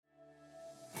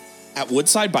At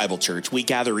Woodside Bible Church, we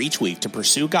gather each week to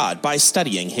pursue God by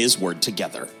studying His Word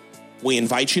together. We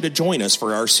invite you to join us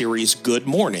for our series, Good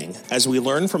Morning, as we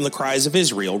learn from the cries of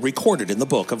Israel recorded in the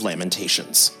book of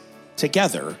Lamentations.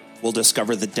 Together, we'll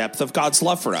discover the depth of God's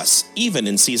love for us, even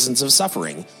in seasons of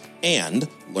suffering, and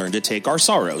learn to take our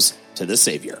sorrows to the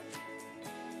Savior.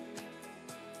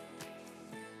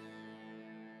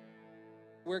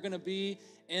 We're going to be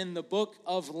in the book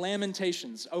of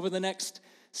Lamentations. Over the next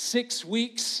 6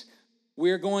 weeks,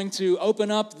 we're going to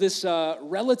open up this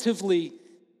relatively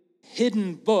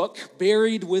hidden book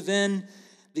buried within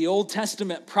the Old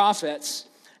Testament prophets.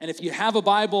 And if you have a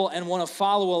Bible and want to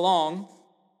follow along,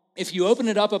 if you open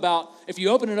it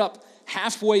up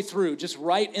halfway through, just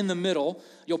right in the middle,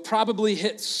 you'll probably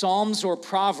hit Psalms or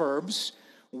Proverbs.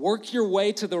 Work your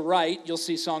way to the right, you'll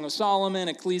see Song of Solomon,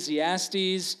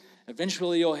 Ecclesiastes.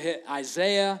 Eventually you'll hit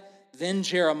Isaiah, then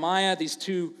Jeremiah, these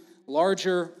two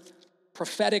larger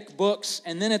prophetic books.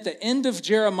 And then at the end of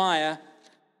Jeremiah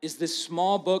is this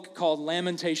small book called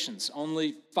Lamentations,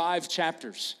 only 5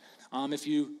 chapters. If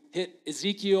you hit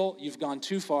Ezekiel, you've gone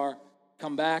too far.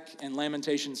 Come back, and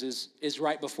Lamentations is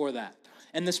right before that.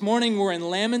 And this morning we're in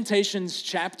Lamentations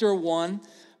chapter 1,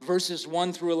 verses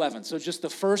 1 through 11. So just the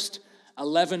first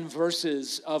 11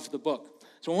 verses of the book.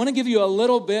 So I want to give you a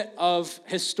little bit of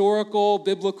historical,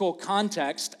 biblical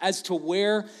context as to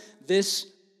where this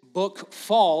book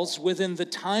falls within the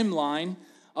timeline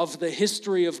of the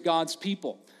history of God's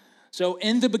people. So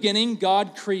in the beginning,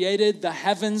 God created the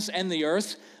heavens and the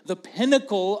earth. The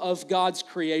pinnacle of God's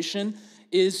creation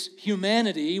is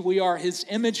humanity. We are His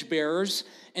image bearers,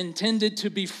 intended to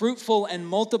be fruitful and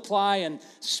multiply and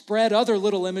spread other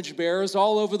little image bearers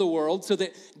all over the world so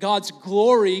that God's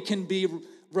glory can be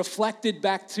reflected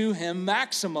back to Him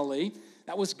maximally.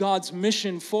 That was God's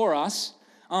mission for us.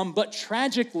 But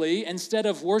tragically, instead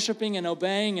of worshiping and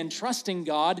obeying and trusting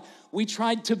God, we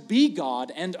tried to be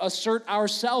God and assert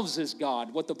ourselves as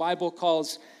God, what the Bible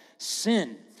calls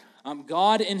sin.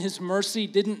 God, in His mercy,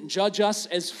 didn't judge us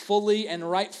as fully and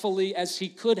rightfully as He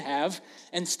could have.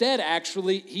 Instead,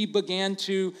 actually, He began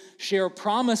to share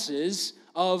promises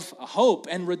of hope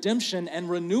and redemption and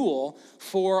renewal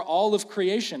for all of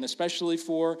creation, especially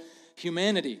for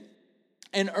humanity.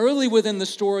 And early within the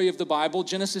story of the Bible,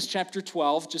 Genesis chapter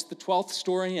 12, just the 12th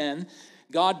story in,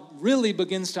 God really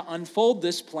begins to unfold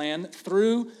this plan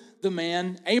through the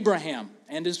man Abraham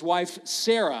and his wife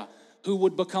Sarah, who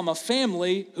would become a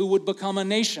family, who would become a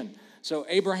nation. So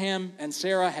Abraham and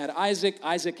Sarah had Isaac,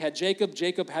 Isaac had Jacob,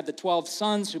 Jacob had the 12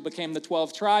 sons who became the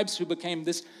 12 tribes, who became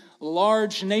this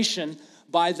large nation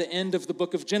by the end of the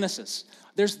book of Genesis.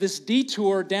 There's this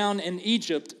detour down in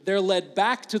Egypt. They're led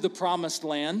back to the promised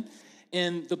land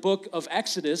in the book of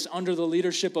Exodus under the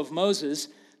leadership of Moses.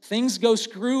 Things go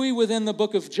screwy within the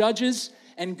book of Judges,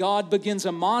 and God begins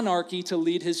a monarchy to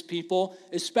lead His people,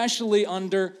 especially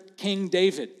under King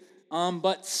David.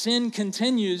 But sin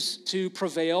continues to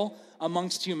prevail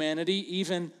amongst humanity,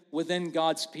 even within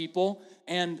God's people,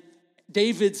 and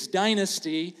David's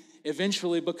dynasty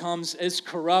eventually becomes as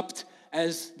corrupt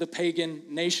as the pagan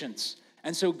nations.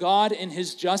 And so God, in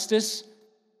His justice,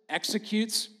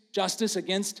 executes justice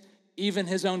against even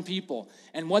His own people.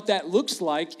 And what that looks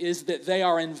like is that they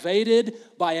are invaded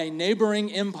by a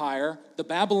neighboring empire, the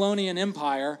Babylonian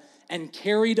Empire, and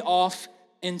carried off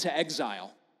into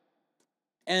exile.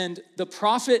 And the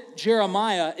prophet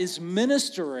Jeremiah is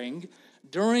ministering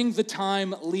during the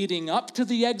time leading up to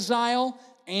the exile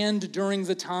and during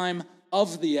the time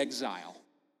of the exile.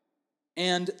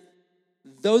 And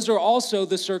those are also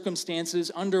the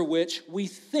circumstances under which we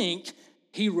think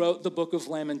he wrote the book of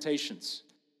Lamentations.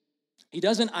 He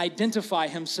doesn't identify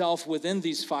himself within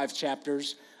these 5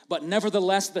 chapters, but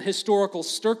nevertheless, the historical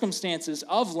circumstances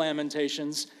of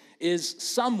Lamentations is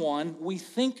someone, we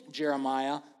think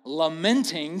Jeremiah,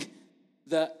 lamenting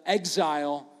the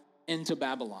exile into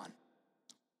Babylon.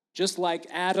 Just like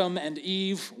Adam and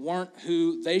Eve weren't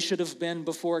who they should have been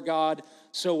before God,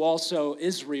 so also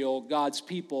Israel, God's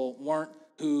people, weren't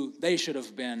who they should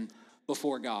have been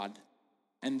before God.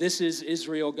 And this is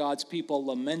Israel, God's people,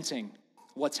 lamenting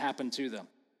what's happened to them.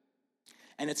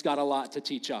 And it's got a lot to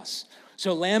teach us.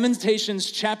 So Lamentations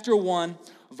chapter 1,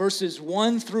 verses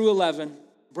 1 through 11,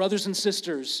 brothers and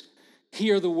sisters,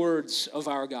 hear the words of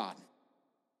our God.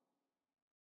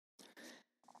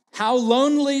 How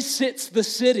lonely sits the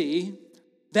city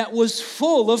that was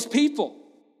full of people.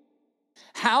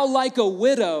 How like a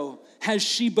widow has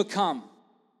she become.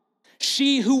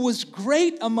 She who was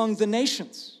great among the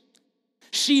nations.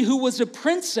 She who was a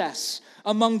princess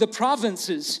among the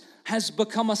provinces has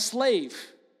become a slave.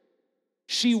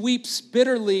 She weeps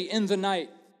bitterly in the night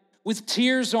with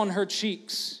tears on her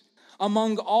cheeks.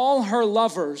 Among all her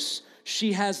lovers,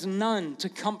 she has none to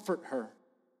comfort her.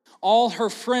 All her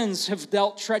friends have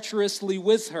dealt treacherously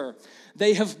with her.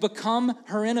 They have become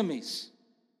her enemies.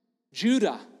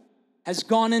 Judah has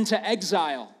gone into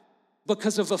exile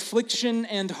because of affliction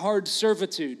and hard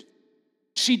servitude.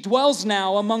 She dwells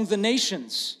now among the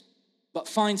nations, but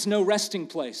finds no resting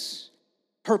place.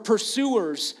 Her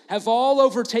pursuers have all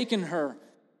overtaken her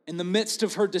in the midst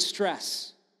of her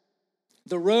distress.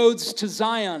 The roads to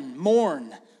Zion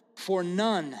mourn, for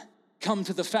none come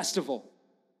to the festival.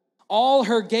 All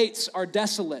her gates are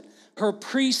desolate. Her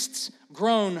priests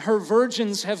groan. Her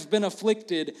virgins have been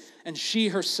afflicted, and she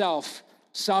herself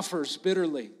suffers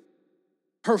bitterly.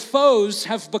 Her foes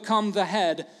have become the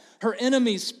head. Her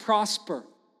enemies prosper,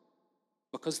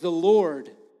 because the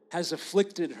Lord has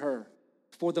afflicted her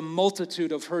for the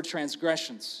multitude of her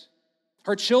transgressions.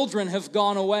 Her children have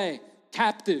gone away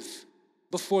captive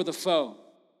before the foe.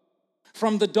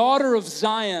 From the daughter of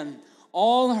Zion,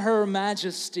 all her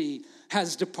majesty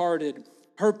has departed.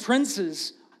 Her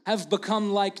princes have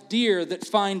become like deer that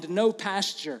find no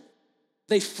pasture.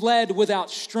 They fled without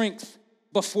strength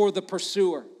before the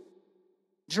pursuer.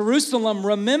 Jerusalem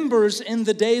remembers in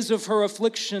the days of her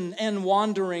affliction and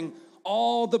wandering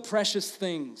all the precious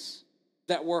things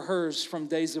that were hers from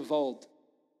days of old.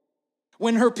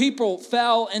 When her people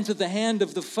fell into the hand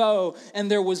of the foe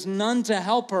and there was none to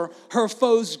help her, her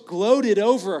foes gloated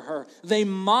over her. They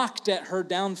mocked at her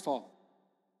downfall.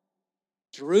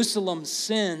 Jerusalem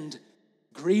sinned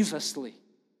grievously.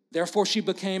 Therefore she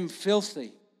became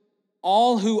filthy.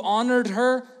 All who honored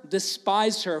her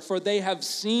despise her, for they have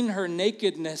seen her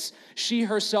nakedness. She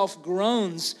herself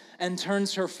groans and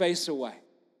turns her face away.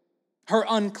 Her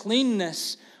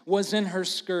uncleanness was in her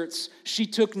skirts. She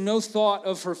took no thought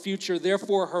of her future.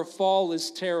 Therefore her fall is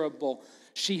terrible.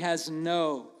 She has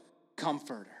no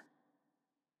comforter.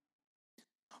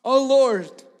 O Lord,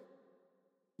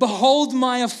 behold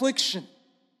my affliction,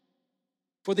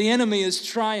 for the enemy is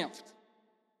triumphed.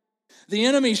 The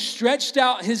enemy stretched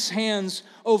out his hands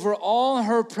over all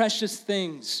her precious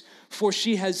things, for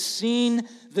she has seen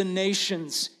the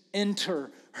nations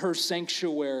enter her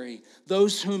sanctuary,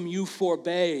 those whom you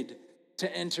forbade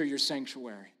to enter your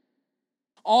sanctuary.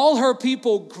 All her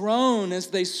people groan as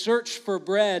they search for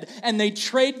bread, and they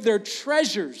trade their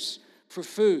treasures for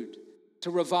food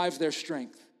to revive their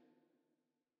strength.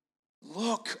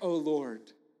 Look, O Lord,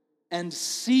 and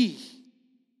see,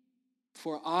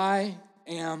 for I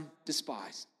am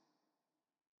despised.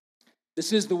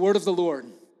 This is the word of the Lord.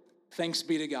 Thanks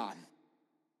be to God.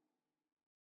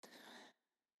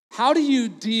 How do you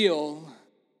deal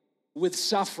with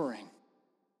suffering?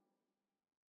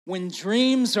 When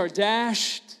dreams are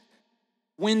dashed,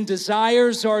 when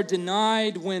desires are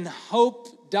denied, when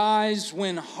hope dies,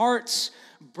 when hearts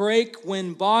break,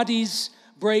 when bodies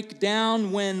break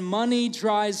down, when money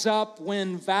dries up,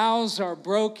 when vows are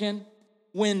broken,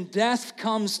 when death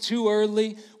comes too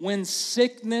early, when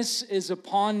sickness is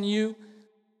upon you,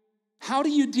 how do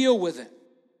you deal with it?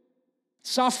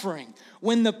 Suffering.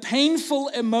 When the painful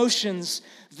emotions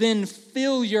then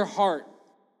fill your heart,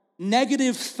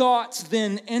 negative thoughts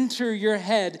then enter your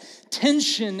head,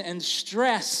 tension and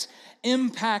stress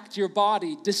impact your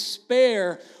body,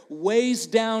 despair weighs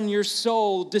down your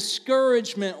soul,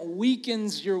 discouragement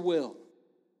weakens your will.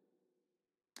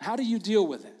 How do you deal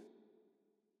with it?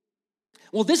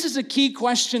 Well, this is a key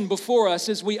question before us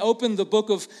as we open the book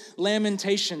of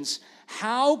Lamentations.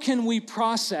 How can we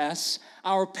process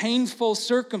our painful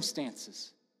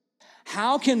circumstances?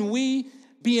 How can we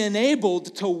be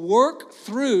enabled to work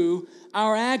through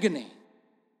our agony?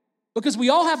 Because we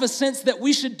all have a sense that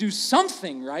we should do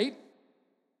something, right?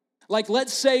 Like,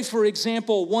 let's say, for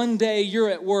example, one day you're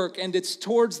at work and it's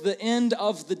towards the end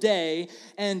of the day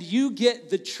and you get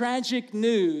the tragic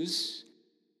news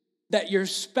that your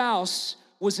spouse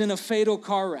was in a fatal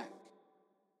car wreck.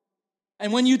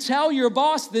 And when you tell your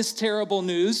boss this terrible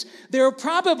news, they're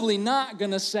probably not going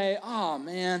to say, "Oh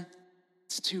man,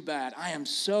 it's too bad. I am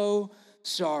so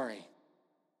sorry."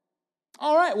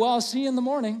 All right, well, I'll see you in the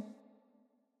morning.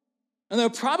 And they're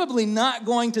probably not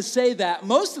going to say that.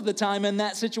 Most of the time in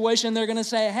that situation, they're going to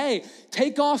say, "Hey,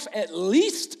 take off at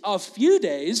least a few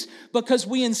days because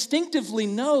we instinctively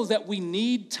know that we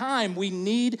need time. We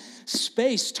need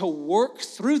space to work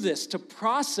through this, to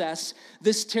process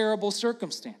this terrible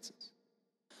circumstances."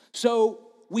 So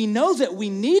we know that we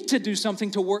need to do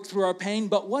something to work through our pain,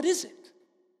 but what is it?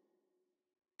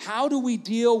 How do we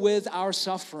deal with our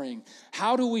suffering?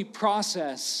 How do we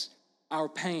process our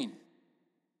pain?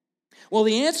 Well,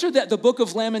 the answer that the book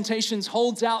of Lamentations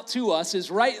holds out to us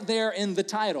is right there in the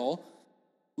title,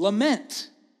 lament.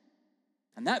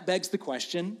 And that begs the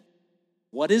question,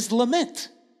 What is lament?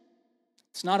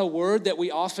 It's not a word that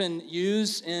we often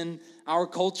use in our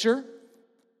culture,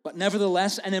 but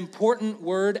nevertheless an important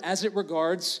word as it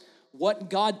regards what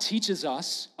God teaches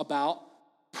us about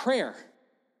prayer.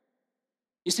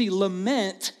 You see,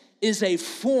 lament is a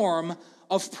form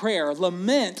of prayer.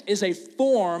 Lament is a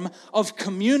form of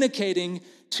communicating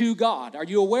to God. Are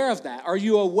you aware of that? Are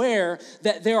you aware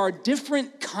that there are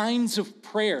different kinds of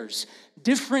prayers,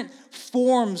 different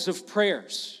forms of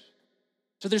prayers?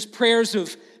 So there's prayers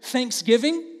of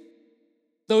thanksgiving.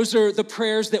 Those are the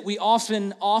prayers that we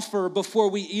often offer before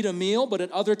we eat a meal, but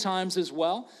at other times as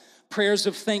well. Prayers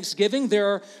of thanksgiving. There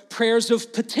are prayers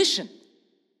of petition.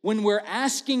 When we're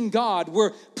asking God,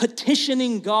 we're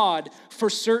petitioning God for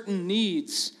certain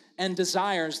needs and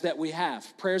desires that we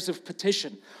have. Prayers of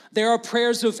petition. There are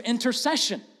prayers of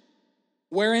intercession,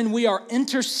 wherein we are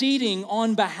interceding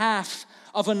on behalf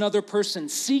of another person,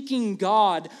 seeking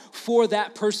God for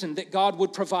that person, that God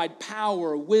would provide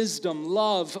power, wisdom,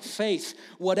 love, faith,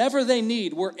 whatever they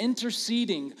need. We're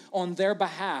interceding on their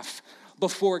behalf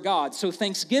before God. So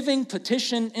thanksgiving,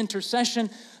 petition, intercession,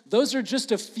 those are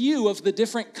just a few of the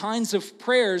different kinds of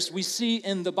prayers we see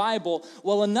in the Bible.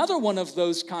 Well, another one of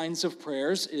those kinds of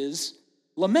prayers is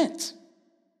lament.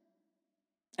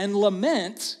 And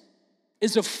lament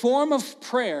is a form of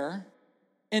prayer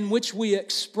in which we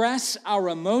express our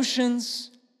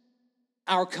emotions,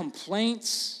 our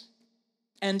complaints,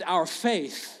 and our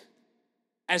faith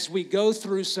as we go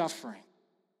through suffering.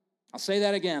 I'll say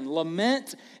that again.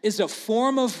 Lament is a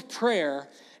form of prayer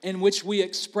in which we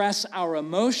express our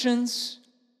emotions,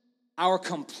 our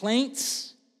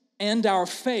complaints, and our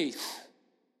faith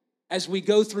as we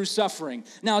go through suffering.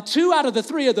 Now, 2 out of the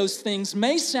 3 of those things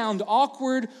may sound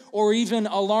awkward or even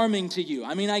alarming to you.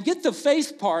 I mean, I get the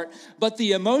faith part, but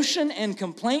the emotion and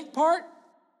complaint part,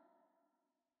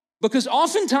 because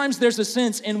oftentimes there's a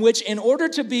sense in which in order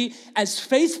to be as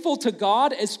faithful to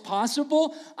God as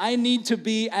possible, I need to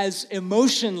be as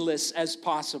emotionless as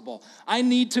possible. I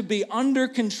need to be under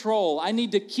control. I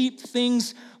need to keep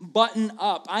things buttoned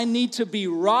up. I need to be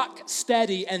rock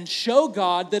steady and show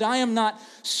God that I am not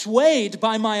swayed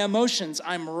by my emotions.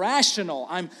 I'm rational.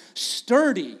 I'm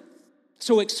sturdy.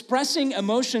 So expressing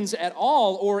emotions at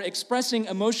all or expressing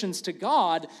emotions to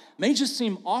God may just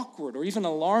seem awkward or even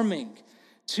alarming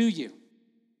to you.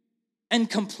 And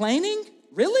complaining?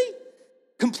 Really?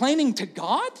 Complaining to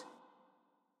God?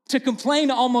 To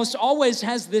complain almost always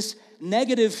has this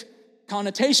negative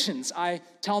connotations. I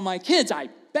tell my kids, I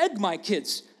beg my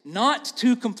kids not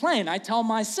to complain. I tell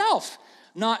myself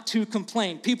not to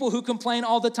complain. People who complain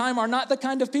all the time are not the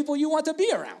kind of people you want to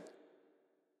be around.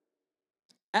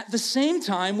 At the same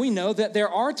time, we know that there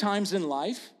are times in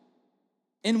life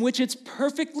in which it's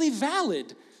perfectly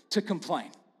valid to complain.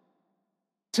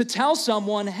 To tell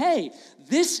someone, hey,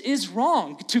 this is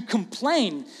wrong. To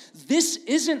complain, this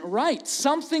isn't right.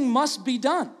 Something must be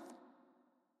done.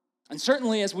 And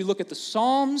certainly as we look at the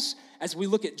Psalms, as we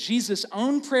look at Jesus'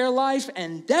 own prayer life,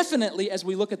 and definitely as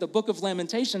we look at the book of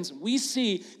Lamentations, we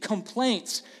see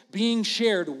complaints being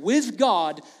shared with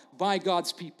God by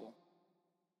God's people.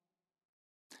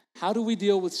 How do we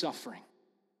deal with suffering?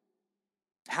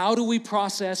 How do we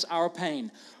process our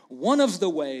pain? One of the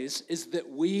ways is that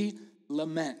we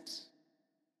lament.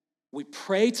 We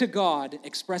pray to God,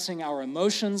 expressing our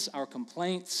emotions, our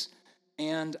complaints,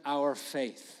 and our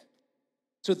faith.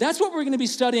 So that's what we're going to be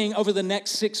studying over the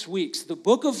next 6 weeks, the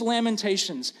book of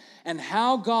Lamentations, and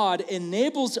how God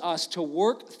enables us to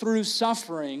work through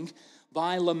suffering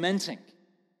by lamenting.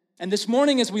 And this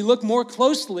morning, as we look more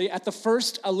closely at the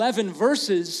first 11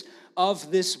 verses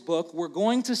of this book, we're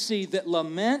going to see that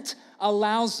lament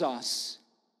allows us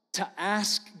to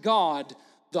ask God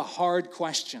the hard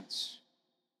questions.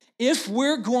 If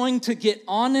we're going to get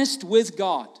honest with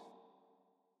God,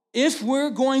 if we're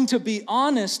going to be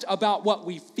honest about what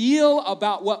we feel,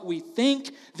 about what we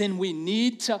think, then we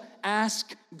need to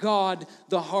ask God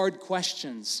the hard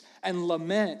questions. And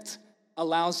lament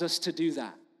allows us to do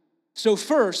that. So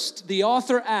first, the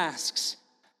author asks,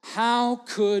 how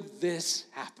could this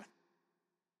happen?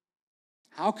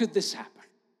 How could this happen?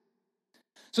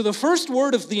 So the first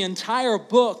word of the entire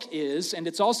book is, and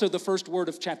it's also the first word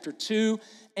of chapter 2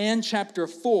 and chapter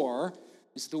 4,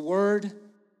 is the word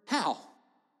how.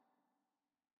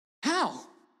 How?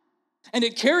 And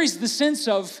it carries the sense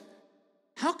of,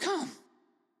 how come?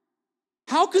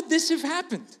 How could this have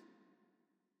happened?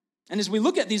 And as we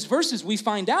look at these verses, we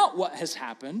find out what has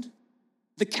happened.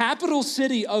 The capital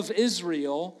city of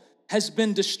Israel has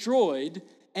been destroyed,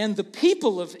 and the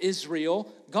people of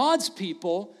Israel, God's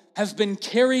people, have been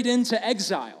carried into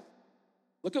exile.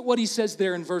 Look at what he says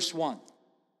there in verse 1.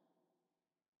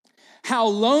 How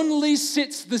lonely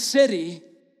sits the city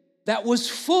that was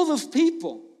full of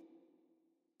people.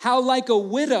 How like a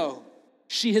widow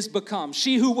she has become.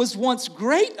 She who was once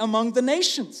great among the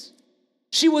nations.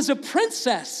 She was a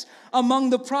princess among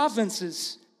the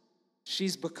provinces.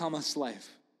 She's become a slave.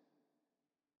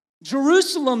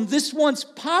 Jerusalem, this once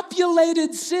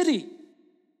populated city,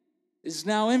 is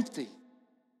now empty.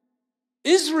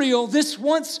 Israel, this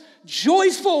once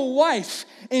joyful wife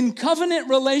in covenant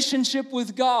relationship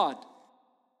with God,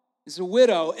 is a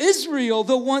widow. Israel,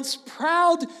 the once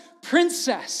proud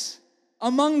princess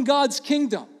among God's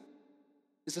kingdom,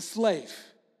 is a slave.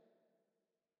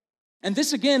 And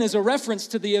this again is a reference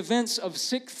to the events of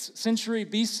 6th century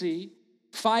BC,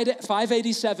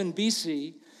 587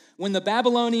 BC, when the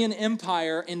Babylonian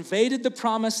Empire invaded the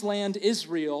promised land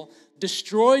Israel,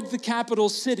 destroyed the capital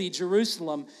city,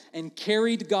 Jerusalem, and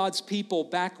carried God's people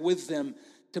back with them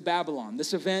to Babylon.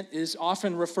 This event is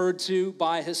often referred to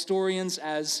by historians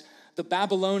as the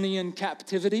Babylonian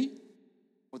captivity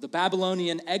or the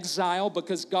Babylonian exile,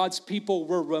 because God's people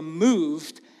were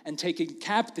removed and taken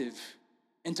captive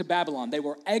into Babylon. They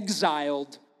were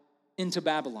exiled into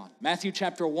Babylon. Matthew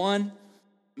chapter 1,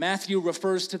 Matthew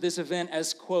refers to this event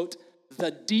as, quote,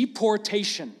 the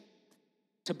deportation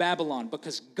to Babylon,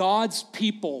 because God's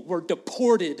people were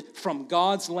deported from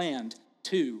God's land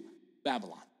to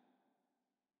Babylon.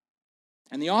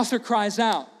 And the author cries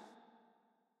out,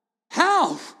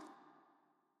 how?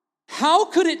 How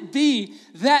could it be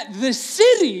that the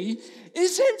city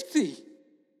is empty?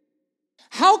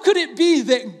 How could it be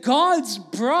that God's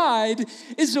bride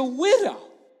is a widow?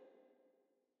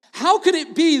 How could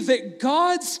it be that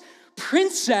God's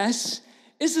princess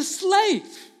is a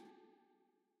slave?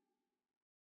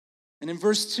 And in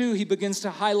verse 2, he begins to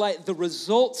highlight the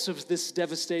results of this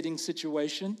devastating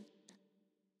situation.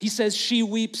 He says, she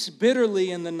weeps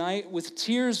bitterly in the night with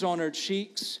tears on her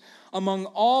cheeks. Among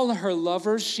all her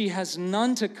lovers, she has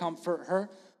none to comfort her.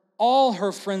 All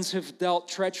her friends have dealt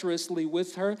treacherously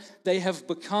with her. They have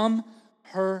become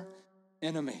her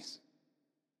enemies.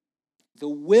 The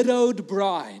widowed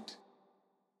bride,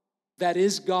 that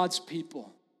is God's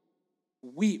people,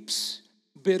 weeps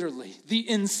bitterly.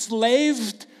 The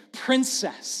enslaved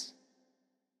princess,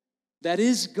 that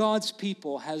is God's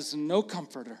people, has no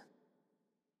comforter,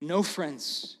 no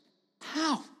friends.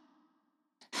 How?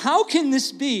 How can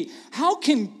this be? How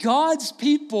can God's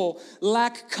people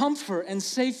lack comfort and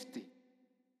safety?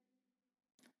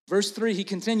 Verse 3, he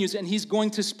continues, and he's going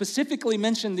to specifically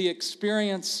mention the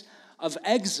experience of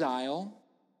exile.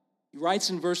 He writes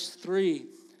in verse 3,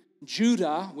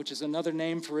 Judah, which is another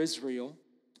name for Israel,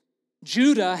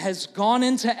 Judah has gone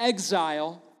into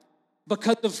exile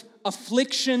because of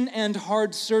affliction and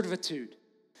hard servitude.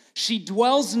 She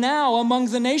dwells now among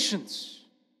the nations,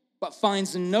 but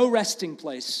finds no resting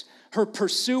place. Her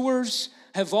pursuers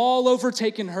have all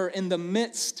overtaken her in the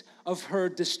midst of her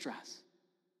distress.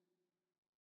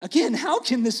 Again, how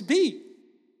can this be?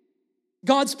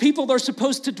 God's people are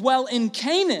supposed to dwell in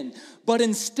Canaan, but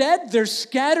instead they're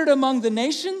scattered among the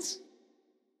nations.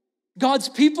 God's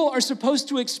people are supposed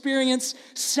to experience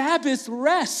Sabbath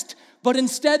rest, but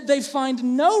instead they find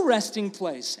no resting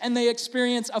place, and they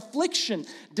experience affliction,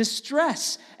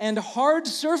 distress, and hard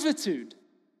servitude,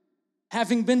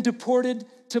 having been deported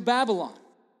to Babylon.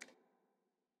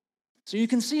 So you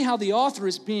can see how the author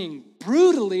is being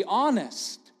brutally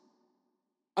honest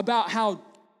about how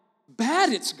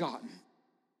bad it's gotten.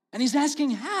 And he's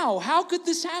asking how? How could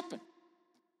this happen?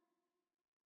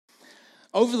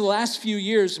 Over the last few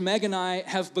years, Meg and I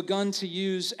have begun to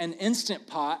use an Instant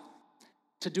Pot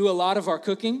to do a lot of our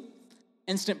cooking.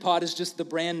 Instant Pot is just the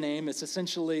brand name. It's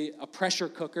essentially a pressure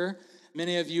cooker.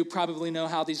 Many of you probably know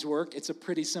how these work. It's a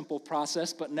pretty simple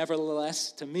process, but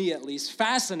nevertheless, to me at least,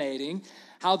 fascinating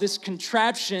how this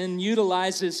contraption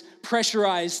utilizes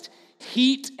pressurized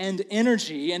heat and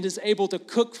energy and is able to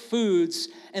cook foods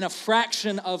in a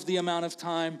fraction of the amount of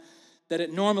time that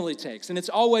it normally takes. And it's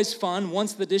always fun.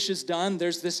 Once the dish is done,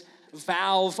 there's this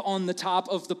valve on the top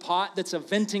of the pot that's a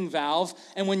venting valve.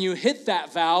 And when you hit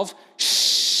that valve,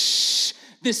 shh,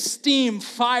 this steam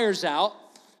fires out.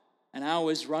 And I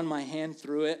always run my hand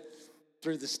through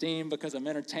the steam, because I'm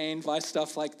entertained by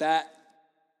stuff like that.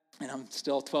 And I'm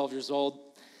still 12 years old.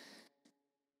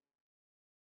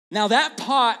 Now that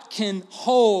pot can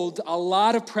hold a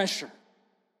lot of pressure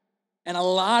and a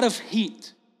lot of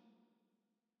heat.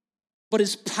 But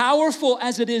as powerful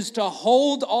as it is to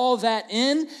hold all that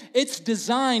in, it's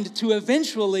designed to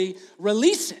eventually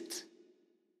release it,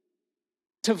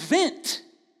 to vent.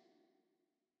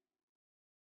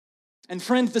 And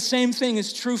friend, the same thing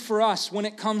is true for us when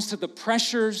it comes to the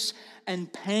pressures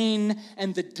and pain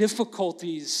and the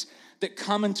difficulties that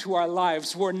come into our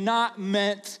lives. We're not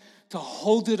meant to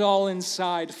hold it all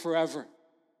inside forever.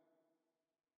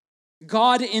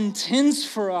 God intends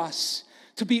for us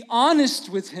to be honest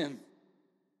with Him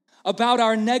about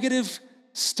our negative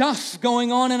stuff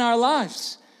going on in our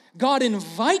lives. God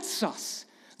invites us.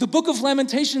 The book of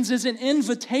Lamentations is an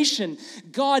invitation.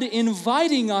 God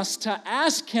inviting us to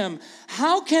ask Him,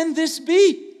 how can this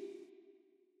be?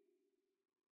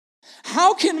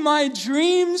 How can my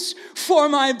dreams for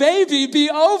my baby be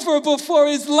over before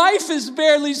his life is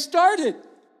barely started?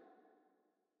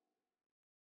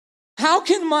 How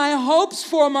can my hopes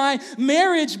for my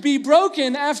marriage be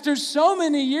broken after so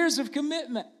many years of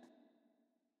commitment?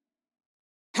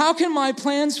 How can my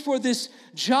plans for this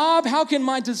job, how can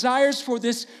my desires for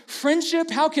this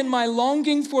friendship, how can my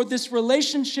longing for this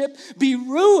relationship be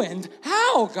ruined?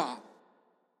 How, God?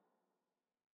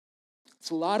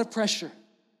 It's a lot of pressure.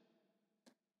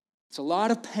 It's a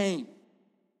lot of pain.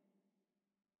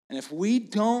 And if we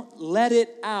don't let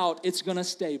it out, it's going to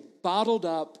stay bottled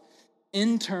up,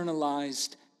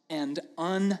 internalized, and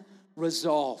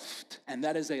unresolved. And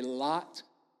that is a lot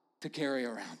to carry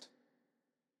around.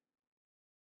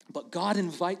 But God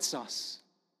invites us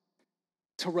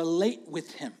to relate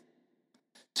with Him,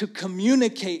 to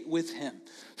communicate with Him,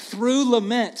 through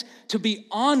lament, to be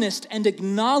honest and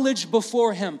acknowledge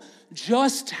before Him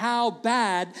just how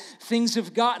bad things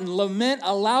have gotten. Lament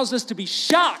allows us to be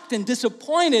shocked and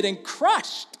disappointed and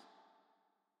crushed,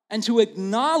 and to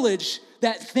acknowledge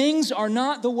that things are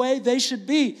not the way they should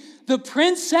be. The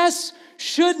princess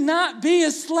should not be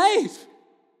a slave.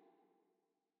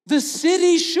 The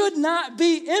city should not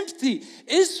be empty.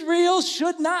 Israel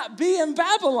should not be in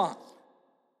Babylon.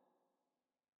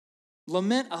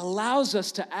 Lament allows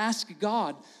us to ask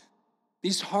God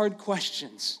these hard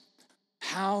questions.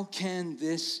 How can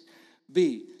this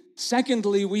be?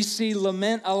 Secondly, we see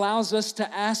lament allows us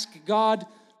to ask God,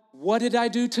 what did I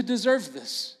do to deserve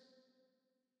this?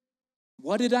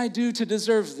 What did I do to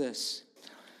deserve this?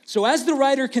 So as the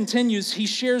writer continues, he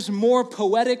shares more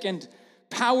poetic and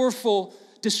powerful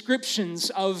descriptions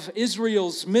of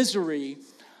Israel's misery,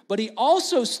 but he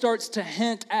also starts to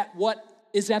hint at what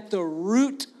is at the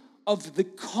root of the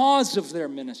cause of their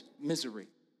misery.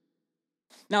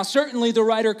 Now, certainly the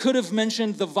writer could have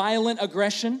mentioned the violent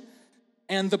aggression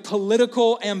and the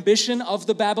political ambition of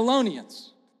the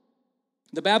Babylonians.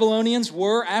 The Babylonians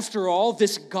were, after all,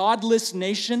 this godless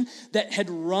nation that had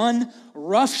run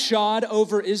roughshod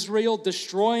over Israel,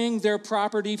 destroying their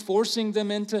property, forcing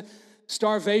them into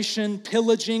starvation,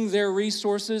 pillaging their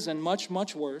resources, and much,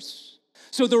 much worse.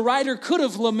 So the writer could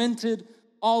have lamented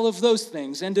all of those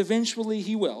things, and eventually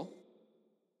he will.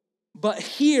 But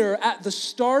here, at the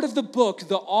start of the book,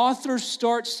 the author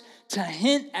starts to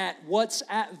hint at what's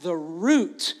at the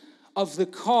root of the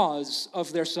cause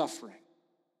of their suffering.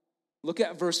 Look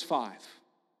at verse 5.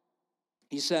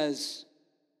 He says,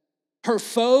 her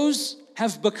foes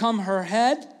have become her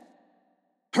head,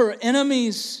 her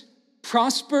enemies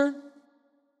prosper,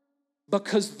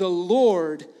 because the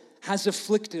Lord has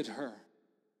afflicted her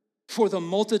for the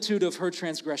multitude of her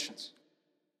transgressions.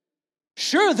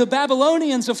 Sure, the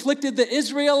Babylonians afflicted the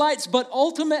Israelites, but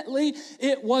ultimately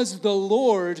it was the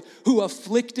Lord who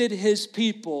afflicted His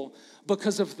people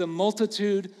because of the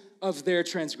multitude of their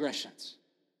transgressions.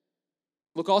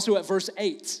 Look also at verse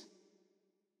 8.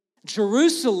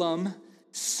 Jerusalem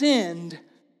sinned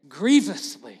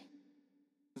grievously,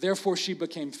 therefore she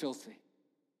became filthy.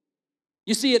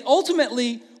 You see, it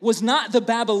ultimately was not the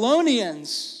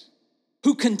Babylonians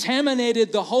who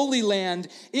contaminated the Holy Land.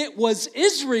 It was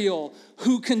Israel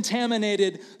who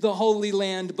contaminated the Holy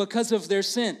Land because of their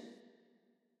sin.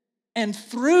 And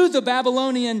through the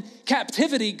Babylonian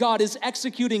captivity, God is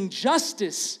executing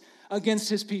justice against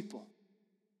His people.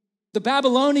 The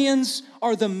Babylonians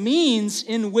are the means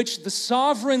in which the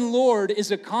sovereign Lord is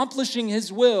accomplishing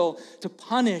His will to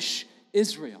punish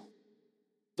Israel.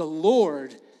 The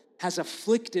Lord has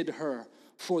afflicted her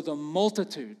for the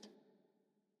multitude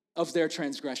of their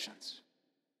transgressions.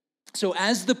 So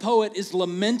as the poet is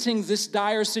lamenting this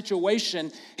dire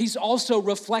situation, he's also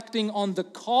reflecting on the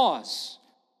cause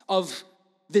of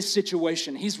this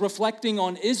situation. He's reflecting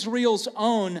on Israel's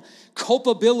own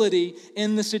culpability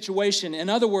in the situation. In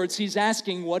other words, he's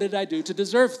asking, what did I do to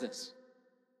deserve this?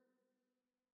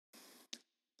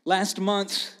 Last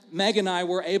month, Meg and I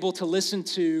were able to listen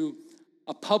to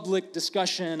a public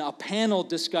discussion, a panel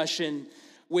discussion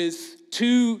with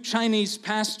two Chinese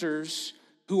pastors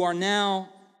who are now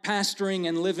pastoring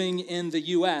and living in the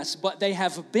U.S., but they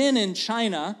have been in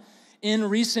China in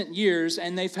recent years,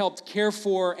 and they've helped care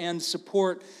for and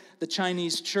support the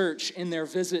Chinese church in their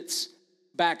visits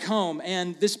back home.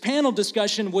 And this panel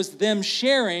discussion was them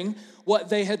sharing what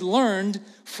they had learned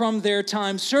from their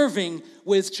time serving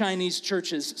with Chinese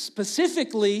churches,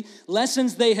 specifically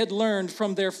lessons they had learned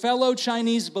from their fellow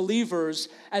Chinese believers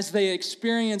as they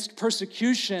experienced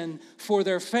persecution for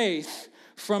their faith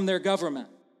from their government.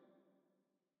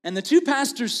 And the two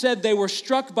pastors said they were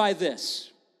struck by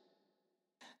this,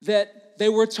 that they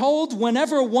were told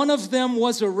whenever one of them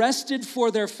was arrested for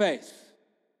their faith,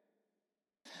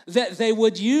 that they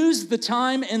would use the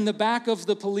time in the back of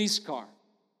the police car,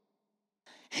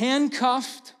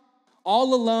 handcuffed,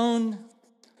 all alone,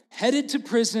 headed to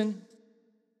prison.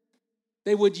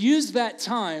 They would use that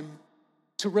time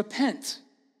to repent.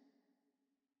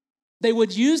 They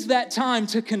would use that time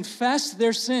to confess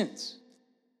their sins.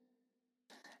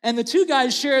 And the two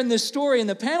guys sharing this story in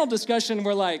the panel discussion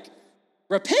were like,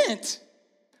 repent?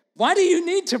 Why do you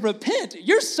need to repent?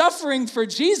 You're suffering for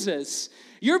Jesus.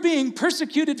 You're being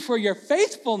persecuted for your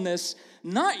faithfulness,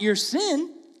 not your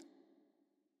sin.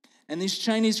 And these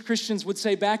Chinese Christians would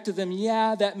say back to them,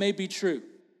 yeah, that may be true.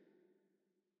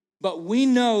 But we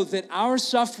know that our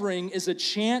suffering is a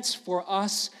chance for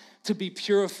us to be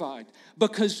purified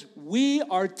because we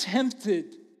are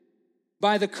tempted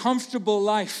by the comfortable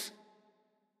life.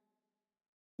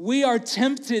 We are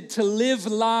tempted to live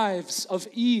lives of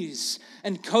ease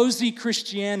and cozy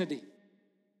Christianity.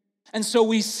 And so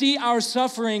we see our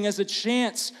suffering as a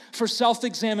chance for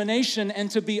self-examination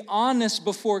and to be honest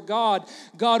before God.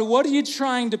 God, what are you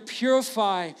trying to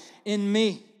purify in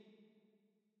me?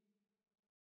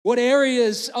 What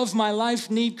areas of my life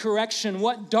need correction?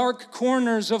 What dark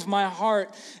corners of my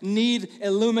heart need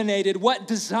illuminated? What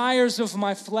desires of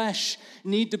my flesh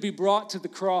need to be brought to the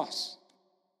cross?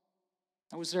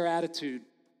 That was their attitude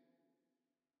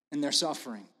in their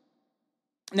suffering.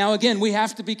 Now again, we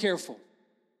have to be careful.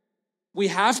 We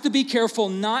have to be careful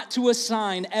not to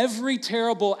assign every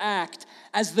terrible act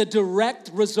as the direct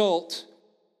result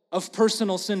of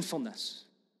personal sinfulness.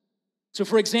 So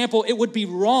for example, it would be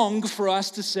wrong for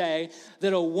us to say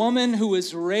that a woman who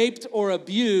was raped or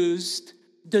abused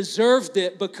deserved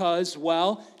it because,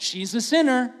 well, she's a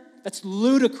sinner. That's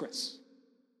ludicrous.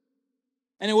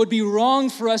 And it would be wrong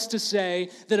for us to say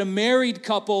that a married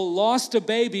couple lost a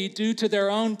baby due to their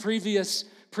own previous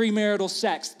premarital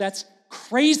sex. That's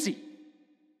crazy.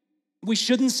 We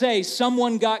shouldn't say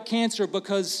someone got cancer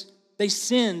because they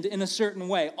sinned in a certain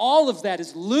way. All of that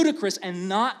is ludicrous and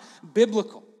not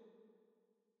biblical.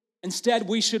 Instead,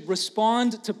 we should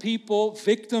respond to people,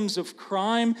 victims of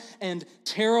crime and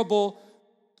terrible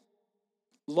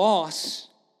loss,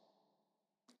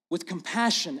 with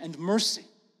compassion and mercy.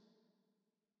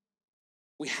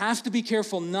 We have to be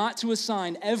careful not to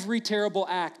assign every terrible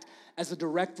act as a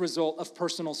direct result of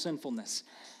personal sinfulness.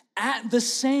 At the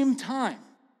same time,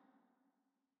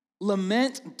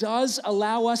 lament does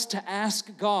allow us to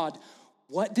ask God,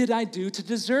 what did I do to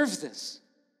deserve this?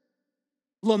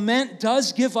 Lament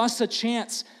does give us a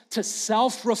chance to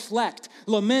self-reflect.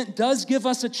 Lament does give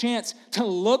us a chance to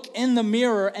look in the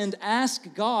mirror and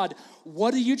ask God,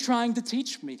 what are you trying to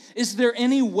teach me? Is there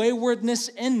any waywardness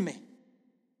in me?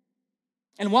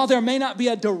 And while there may not be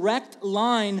a direct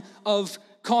line of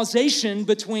causation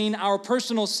between our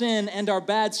personal sin and our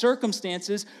bad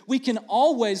circumstances, we can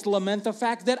always lament the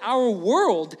fact that our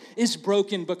world is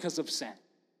broken because of sin.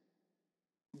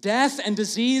 Death and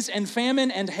disease and famine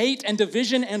and hate and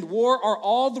division and war are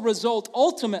all the result,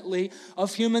 ultimately,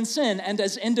 of human sin. And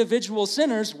as individual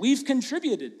sinners, we've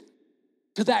contributed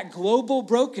to that global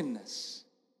brokenness.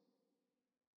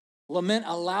 Lament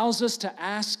allows us to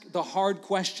ask the hard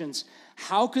questions.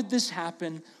 How could this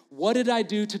happen? What did I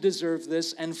do to deserve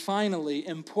this? And finally,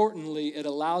 importantly, it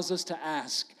allows us to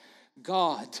ask,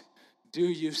 God, do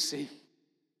you see?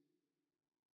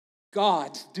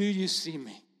 God, do you see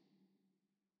me?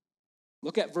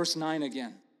 Look at verse 9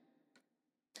 again.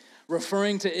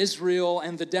 Referring to Israel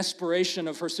and the desperation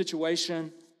of her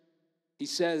situation, he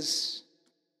says,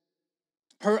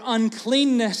 her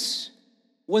uncleanness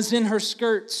was in her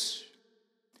skirts.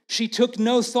 She took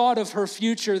no thought of her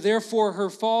future, therefore her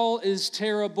fall is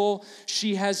terrible.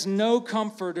 She has no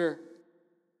comforter.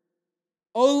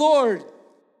 O Lord,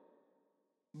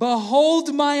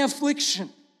 behold my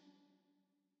affliction,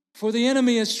 for the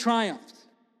enemy has triumphed.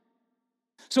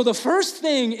 So the first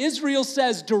thing Israel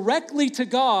says directly to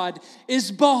God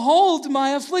is, behold my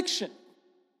affliction.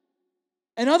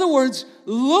 In other words,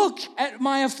 look at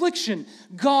my affliction.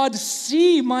 God,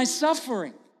 see my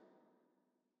suffering.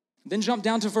 Then jump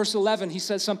down to verse 11. He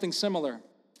says something similar.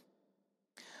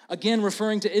 Again,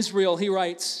 referring to Israel, he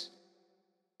writes,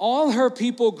 all her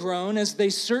people groan as they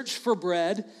search for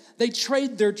bread. They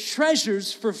trade their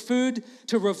treasures for food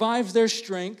to revive their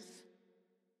strength.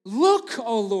 Look,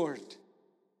 O Lord,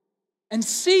 and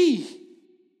see,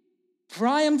 for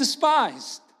I am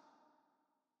despised.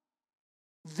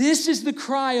 This is the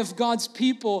cry of God's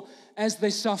people as they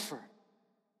suffer.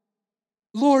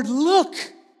 Lord, look.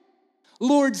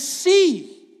 Lord,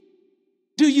 see.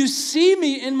 Do you see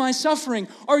me in my suffering?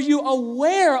 Are you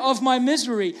aware of my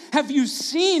misery? Have you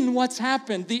seen what's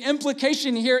happened? The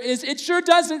implication here is it sure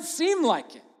doesn't seem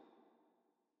like it.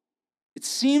 It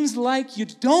seems like you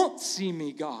don't see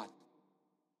me, God.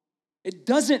 It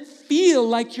doesn't feel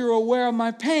like you're aware of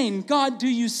my pain. God, do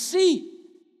you see?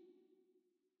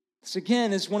 This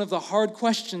again is one of the hard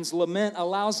questions lament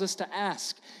allows us to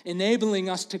ask, enabling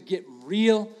us to get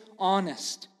real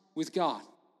honest with God.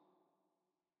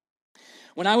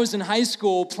 When I was in high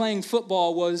school, playing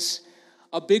football was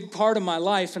a big part of my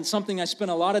life and something I spent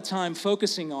a lot of time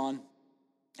focusing on.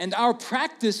 And our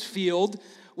practice field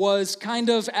was kind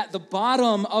of at the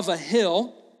bottom of a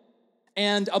hill,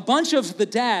 and a bunch of the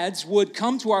dads would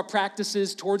come to our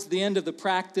practices towards the end of the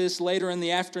practice, later in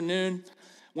the afternoon,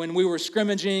 when we were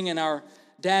scrimmaging and our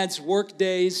dad's work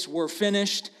days were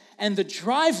finished. And the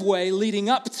driveway leading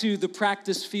up to the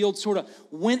practice field sort of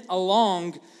went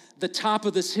along the top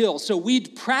of this hill. So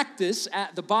we'd practice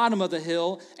at the bottom of the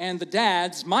hill, and the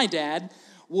dads, my dad,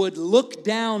 would look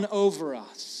down over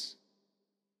us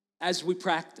as we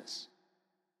practice.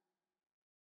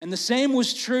 And the same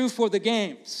was true for the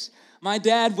games. My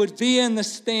dad would be in the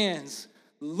stands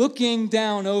looking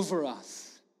down over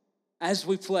us as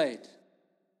we played.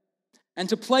 And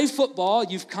to play football,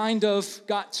 you've kind of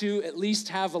got to at least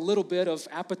have a little bit of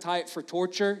appetite for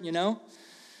torture, you know?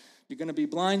 You're going to be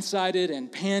blindsided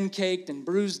and pancaked and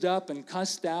bruised up and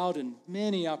cussed out and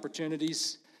many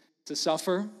opportunities to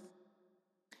suffer.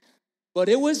 But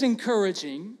it was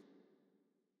encouraging.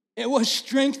 It was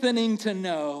strengthening to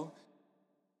know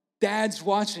Dad's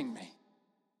watching me.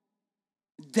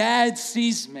 Dad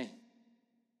sees me.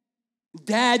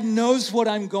 Dad knows what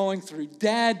I'm going through.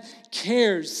 Dad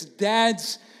cares.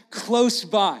 Dad's close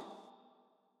by.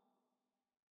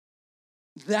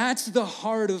 That's the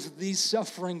heart of these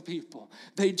suffering people.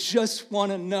 They just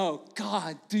want to know,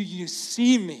 God, do you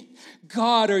see me?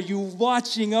 God, are you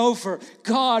watching over?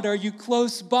 God, are you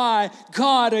close by?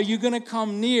 God, are you going to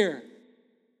come near?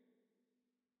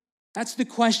 That's the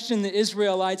question the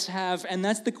Israelites have, and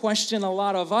that's the question a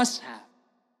lot of us have.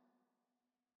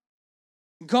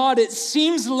 God, it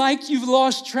seems like you've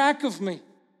lost track of me.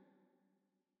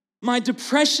 My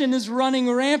depression is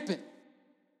running rampant.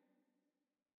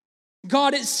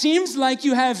 God, it seems like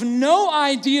you have no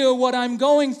idea what I'm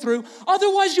going through.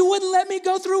 Otherwise, you wouldn't let me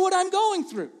go through what I'm going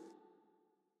through.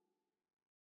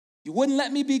 You wouldn't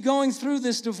let me be going through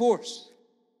this divorce.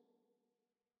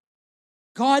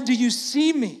 God, do you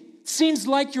see me? It seems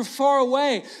like you're far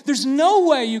away. There's no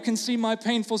way you can see my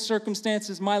painful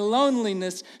circumstances, my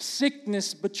loneliness,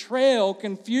 sickness, betrayal,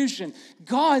 confusion.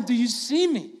 God, do you see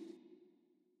me?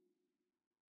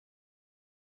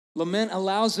 Lament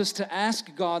allows us to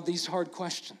ask God these hard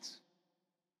questions.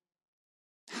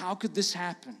 How could this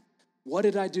happen? What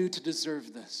did I do to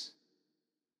deserve this?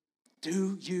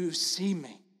 Do you see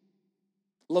me?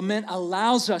 Lament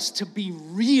allows us to be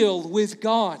real with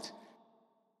God.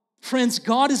 Friends,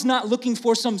 God is not looking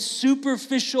for some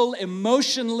superficial,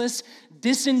 emotionless,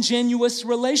 disingenuous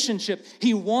relationship.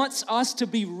 He wants us to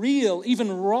be real,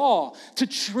 even raw, to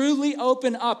truly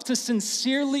open up, to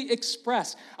sincerely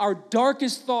express our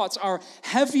darkest thoughts, our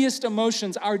heaviest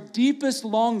emotions, our deepest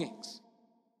longings.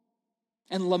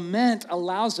 And lament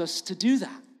allows us to do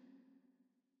that.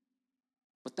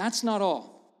 But that's not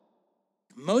all.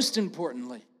 Most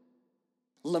importantly,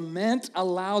 lament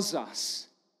allows us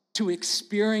to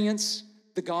experience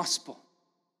the gospel.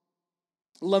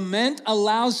 Lament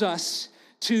allows us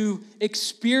to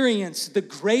experience the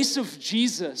grace of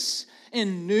Jesus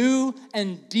in new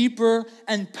and deeper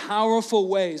and powerful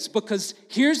ways. Because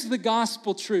here's the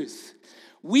gospel truth.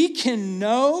 We can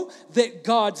know that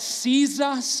God sees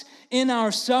us in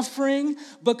our suffering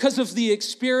because of the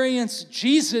experience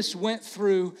Jesus went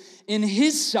through in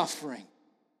his suffering.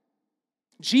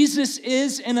 Jesus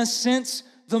is, in a sense,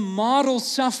 the model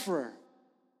sufferer.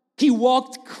 He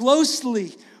walked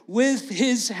closely with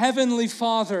his heavenly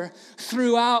Father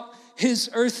throughout his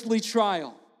earthly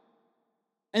trial.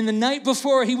 And the night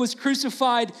before he was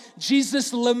crucified,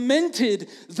 Jesus lamented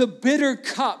the bitter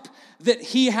cup that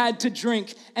he had to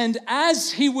drink. And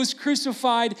as he was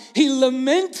crucified, he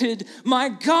lamented, my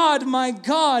God,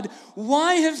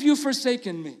 why have you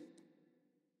forsaken me?"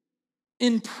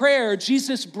 In prayer,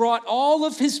 Jesus brought all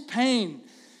of his pain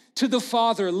to the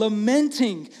Father,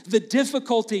 lamenting the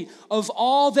difficulty of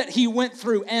all that he went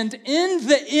through. And in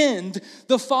the end,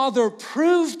 the Father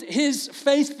proved his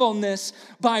faithfulness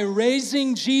by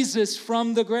raising Jesus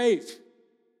from the grave.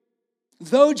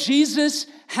 Though Jesus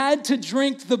had to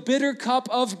drink the bitter cup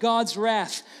of God's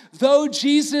wrath, though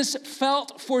Jesus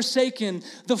felt forsaken,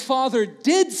 the Father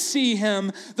did see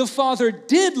him, the Father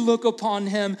did look upon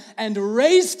him and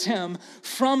raised him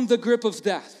from the grip of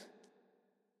death.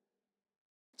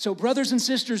 So, brothers and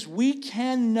sisters, we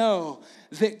can know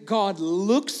that God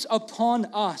looks upon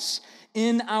us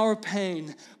in our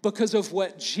pain because of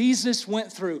what Jesus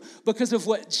went through, because of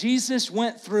what Jesus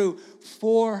went through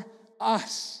for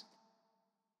us.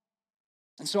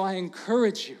 And so I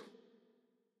encourage you,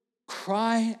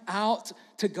 cry out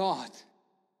to God.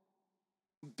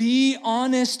 Be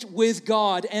honest with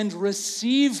God and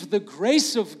receive the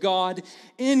grace of God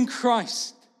in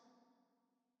Christ.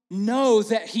 Know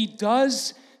that he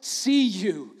does see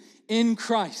you in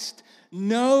Christ.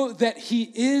 Know that he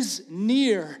is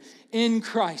near in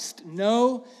Christ.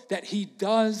 Know that he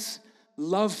does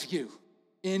love you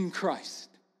in Christ.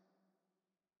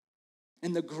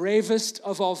 In the gravest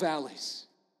of all valleys,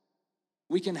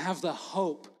 we can have the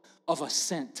hope of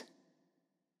ascent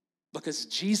because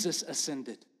Jesus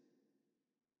ascended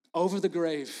over the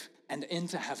grave and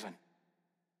into heaven.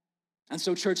 And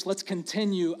so, church, let's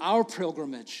continue our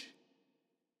pilgrimage.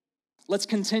 Let's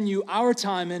continue our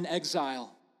time in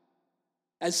exile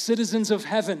as citizens of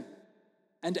heaven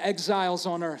and exiles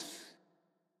on earth,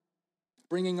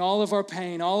 bringing all of our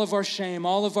pain, all of our shame,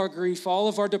 all of our grief, all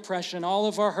of our depression, all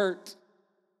of our hurt.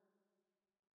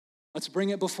 Let's bring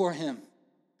it before him,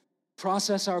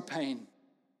 process our pain,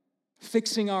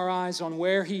 fixing our eyes on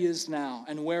where he is now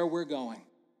and where we're going,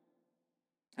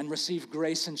 and receive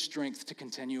grace and strength to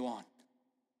continue on.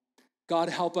 God,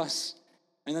 help us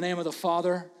in the name of the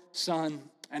Father, Son,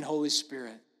 and Holy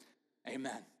Spirit.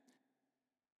 Amen.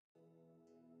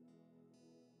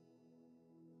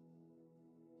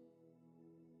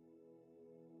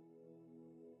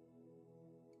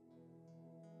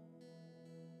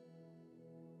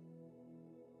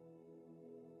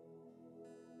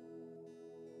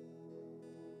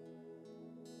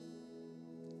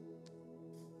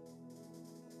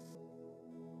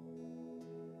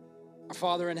 Our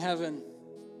Father in heaven,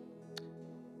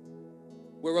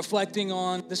 we're reflecting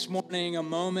on this morning a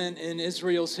moment in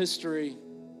Israel's history,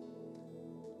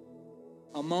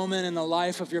 a moment in the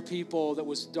life of your people that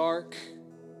was dark,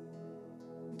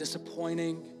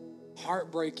 disappointing,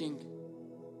 heartbreaking.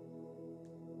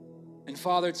 And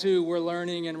Father, too, we're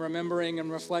learning and remembering and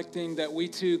reflecting that we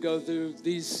too go through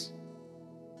these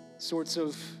sorts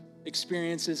of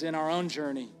experiences in our own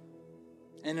journey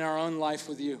and in our own life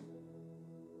with you.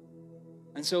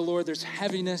 And so, Lord, there's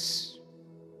heaviness,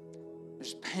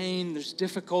 there's pain, there's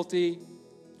difficulty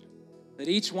that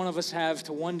each one of us have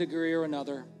to one degree or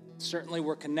another. Certainly,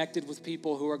 we're connected with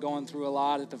people who are going through a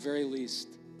lot at the very least.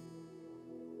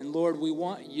 And Lord, we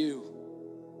want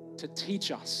you to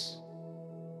teach us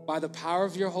by the power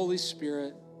of your Holy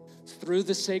Spirit through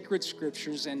the sacred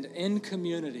scriptures and in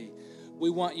community. We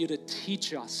want you to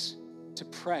teach us to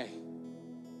pray.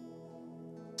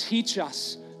 Teach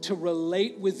us to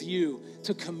relate with you,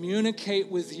 to communicate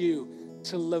with you,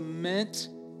 to lament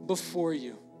before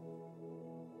you.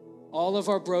 All of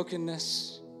our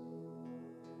brokenness,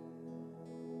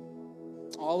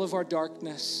 all of our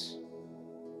darkness,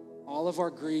 all of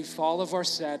our grief, all of our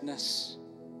sadness.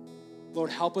 Lord,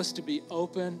 help us to be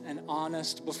open and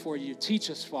honest before you.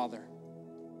 Teach us, Father.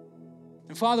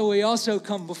 And Father, we also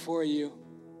come before you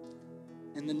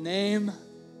in the name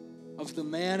of the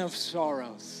man of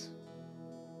sorrows.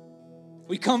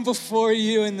 We come before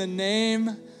you in the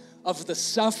name of the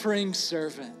suffering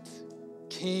servant,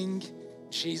 King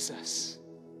Jesus,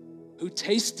 who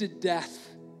tasted death,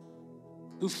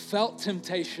 who felt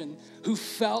temptation, who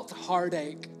felt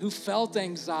heartache, who felt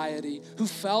anxiety, who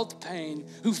felt pain,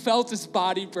 who felt his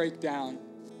body break down.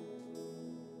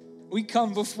 We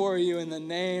come before you in the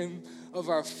name of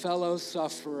our fellow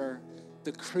sufferer,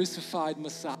 the crucified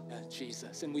Messiah,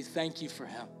 Jesus, and we thank you for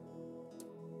him.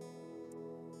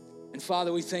 And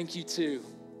Father, we thank you too,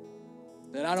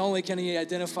 that not only can he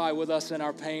identify with us in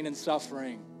our pain and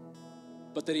suffering,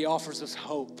 but that he offers us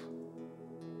hope.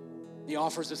 He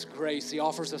offers us grace. He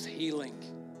offers us healing.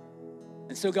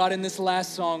 And so God, in this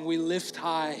last song, we lift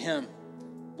high him.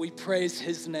 We praise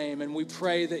his name, and we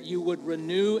pray that you would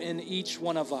renew in each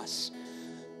one of us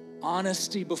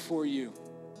honesty before you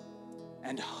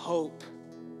and hope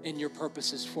in your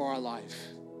purposes for our life.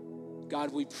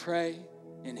 God, we pray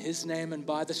in his name and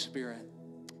by the Spirit.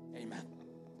 Amen.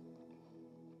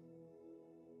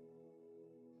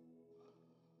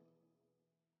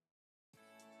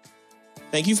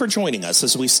 Thank you for joining us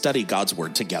as we study God's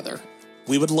Word together.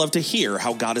 We would love to hear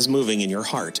how God is moving in your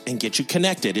heart and get you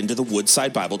connected into the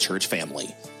Woodside Bible Church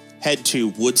family. Head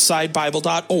to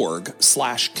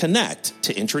woodsidebible.org/connect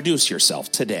to introduce yourself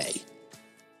today.